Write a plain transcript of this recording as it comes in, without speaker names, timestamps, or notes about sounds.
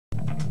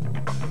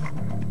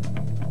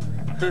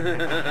Tell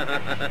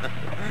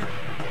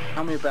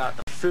me about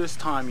the first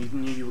time you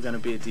knew you were going to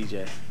be a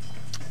DJ.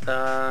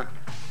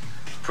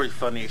 Pretty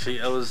funny actually.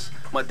 It was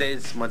my dad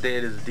is a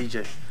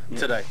DJ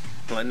today,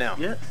 like now.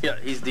 Yeah,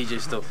 he's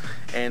DJ still,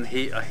 and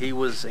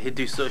he'd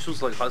do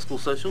socials, like high school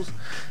socials.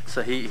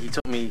 So he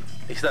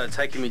started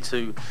taking me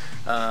to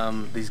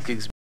these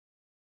gigs,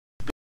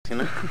 you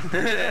know.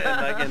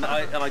 and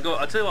I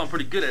tell you what I'm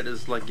pretty good at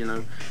is, like, you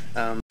know,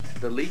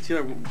 the leads,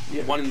 you know,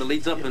 winding the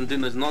leads up and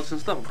doing those nods and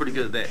stuff. I'm pretty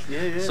good at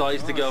that. So I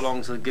used to go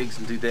along to the gigs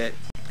and do that.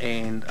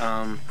 And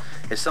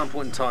at some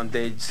point in time,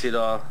 Dad said,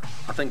 I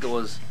think I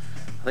was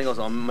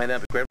on Made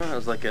Up at Grandma. It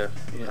was like a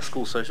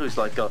school social. He's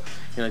like, you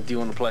know, do you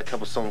want to play a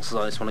couple of songs?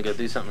 Because I just want to go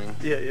do something.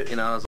 You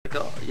know, I was like,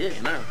 oh yeah,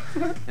 you know.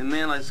 And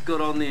then I just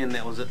got on there, and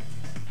that was it.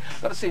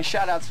 Gotta send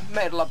shout outs,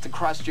 mad love to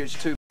Christchurch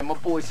too. My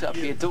boys up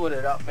here doing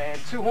it up, man.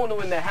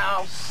 Tuhono in the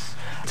house.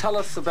 Tell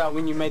us about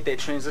when you made that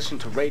transition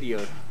to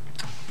radio.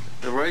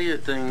 The radio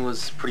thing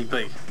was pretty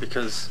big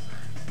because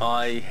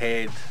I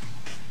had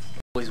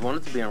always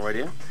wanted to be on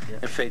radio.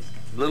 In fact,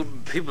 little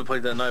people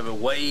probably don't know, but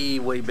way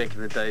back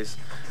in the days,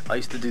 I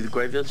used to do the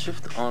graveyard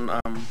shift on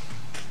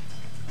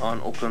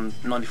Auckland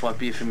 95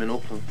 BFM in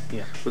Auckland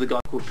with a guy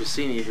called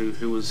Piscini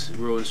who was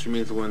real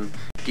instrumental in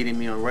getting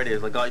me on radio.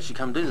 Like, you should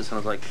come do this, and I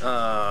was like,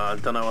 I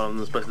don't know what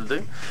I'm supposed to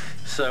do.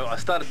 So I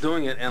started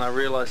doing it, and I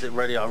realised that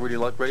I really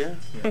like radio.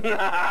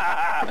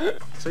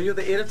 So you're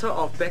the editor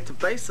of Back to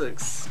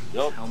Basics.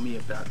 Tell me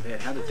about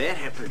that. How did that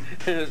happen?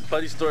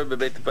 Funny story about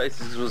Back to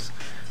Basics was,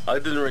 I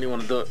didn't really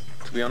want to do it,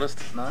 to be honest.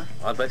 No?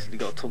 I basically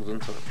got talked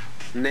into it.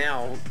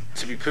 Now,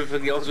 to be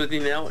perfectly honest with you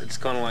now, it's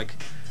kind of like,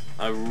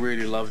 I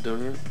really love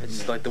doing it.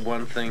 It's like the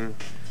one thing,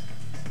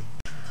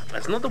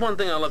 it's not the one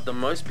thing I love the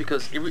most,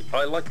 because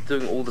I like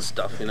doing all the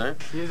stuff, you know?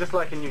 You're just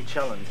like a new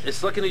challenge.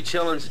 It's like a new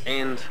challenge,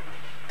 and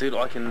dude,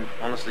 I can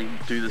honestly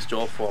do this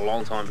job for a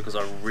long time because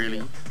I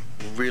really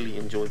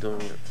enjoy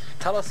doing it.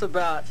 Tell us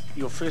about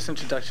your first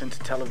introduction to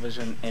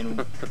television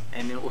and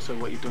then also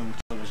what you're doing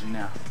with television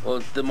now.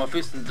 Well, my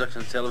first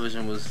introduction to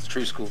television was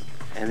True School,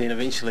 and then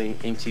eventually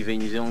MTV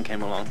New Zealand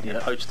came along and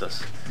poached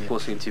us. Of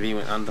course, MTV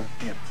went under,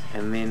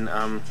 and then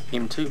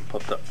M2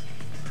 popped up.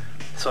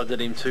 So I did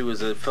M2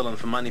 as a fill-in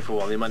for Money for a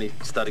while. Their Money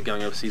started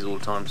going overseas all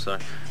the time, so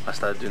I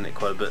started doing that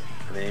quite a bit,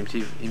 and then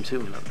M2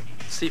 went under.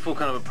 C4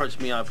 kind of approached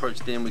me, I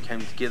approached them, we came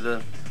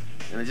together,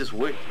 and it just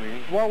worked,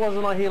 man. Why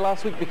wasn't I here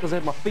last week? Because I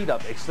had my feet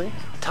up, actually.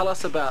 Tell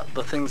us about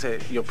the things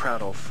that you're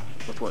proud of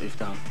with what you've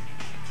done.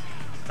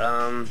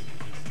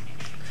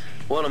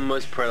 What I'm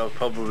most proud of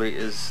probably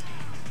is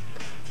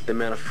the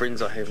amount of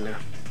friends I have now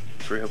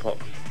through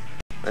hip-hop.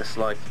 It's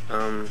like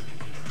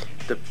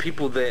the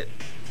people that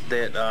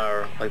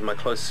are like my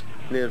close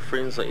knit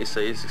friends, like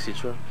SAS,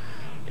 etc.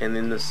 And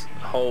then this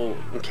whole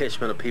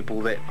encashment of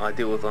people that I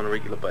deal with on a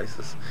regular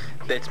basis.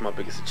 That's my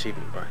biggest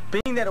achievement, bro.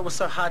 Being that it was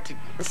so hard to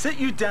sit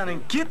you down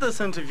and get this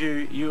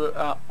interview, you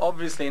are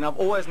obviously, and I've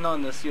always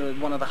known this, you're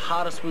one of the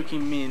hardest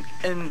working men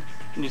in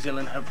New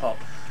Zealand hip-hop.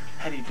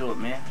 How do you do it,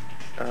 man?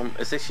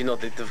 It's actually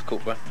not that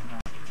difficult, bro.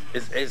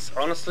 It's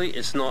honestly,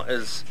 it's not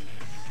as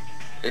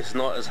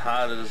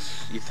hard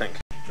as you think.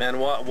 Man,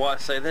 why I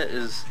say that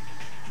is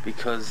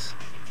because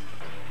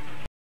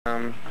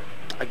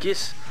I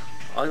guess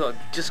I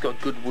just got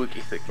good work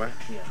ethic, bro.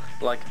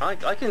 Like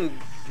I can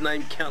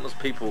name countless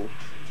people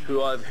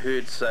who I've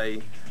heard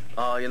say,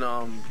 oh, you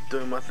know, I'm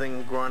doing my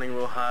thing, grinding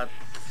real hard.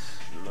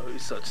 No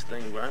such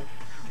thing, bro.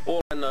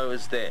 All I know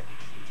is that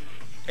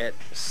at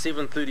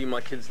 7:30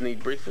 my kids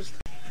need breakfast.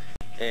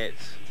 At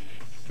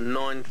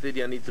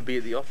 9:30 I need to be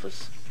at the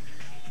office,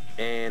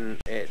 and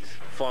at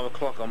 5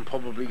 o'clock I'm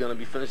probably going to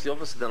be finished the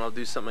office, and then I'll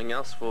do something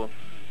else for,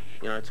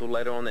 you know, till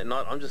later on that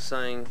night. I'm just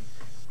saying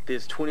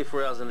there's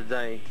 24 hours in a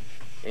day,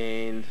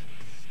 and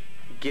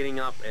getting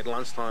up at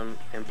lunchtime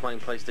and playing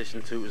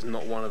PlayStation 2 is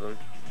not one of them.